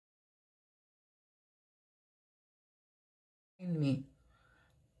behind me.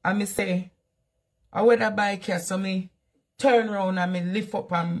 And me say, I went a bike here, so me turn around and me lift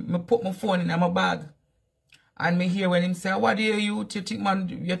up and me put my phone in my bag. And me hear when him say, what do you think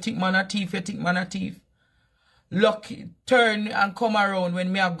man a thief, you think man a thief? Look, turn and come around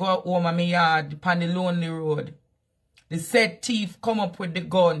when me a go home and me yard upon the lonely road. The said thief come up with the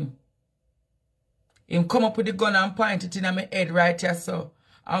gun. Him come up with the gun and point it in my head right here, so.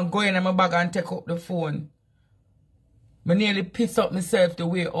 And go in my bag and take up the phone. Me nearly piss up myself the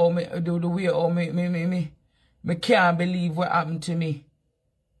way me can't believe what happened to me.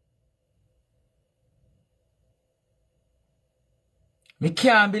 Me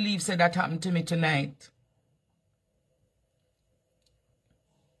can't believe that happened to me tonight.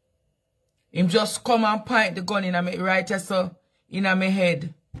 Him just come and point the gun in my right here, so in my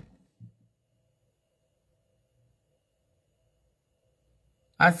head.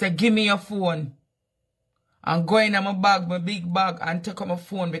 I said, give me your phone. And go in my bag, my big bag, and take out my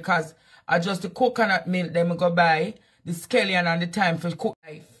phone because I just the coconut milk them go buy, the scallion and the time for cook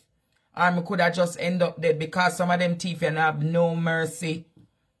life. And I could have just end up dead because some of them thief and have no mercy.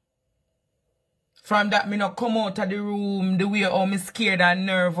 From that, me not come out of the room the way how me scared and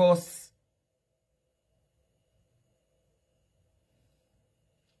nervous.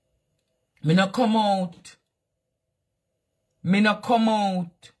 Me not come out. Me not come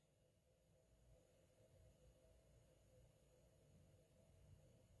out.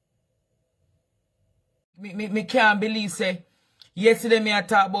 Me can't believe, say, yesterday me I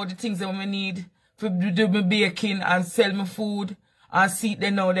talk about the things that we need for do me baking and sell me food and see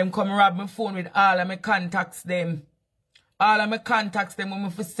them now, them come rob my phone with all of my contacts them. All of my contacts them when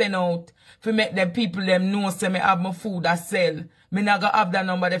me for send out, for make them people them know say me have my food I sell. Me not gonna have that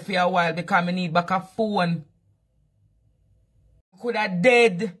number there for a while because me need back a phone. Could have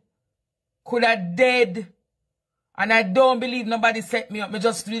dead. Could have dead. And I don't believe nobody set me up. Me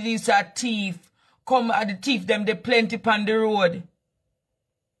just release a thief. Come at the thief them, they plenty upon the road.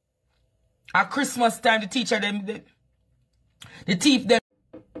 At Christmas time, the teacher them, the thief them.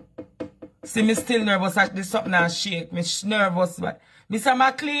 See me still nervous at this something and shake. Me nervous, but Mr.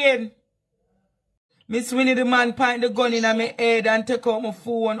 McLean. Miss Winnie the man point the gun in my head and take out my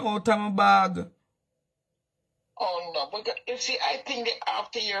phone out of my bag. Oh no, but you see, I think they're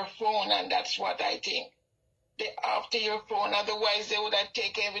after your phone, and that's what I think. They're after your phone, otherwise they would have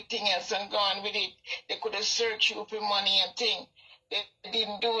taken everything else and gone with it. They could have searched you for money and thing. They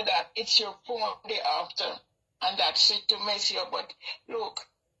didn't do that. It's your phone they're after, and that's it to mess you up. But look,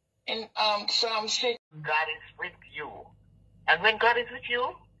 in Psalm 6, God is with you. And when God is with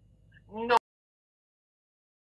you, no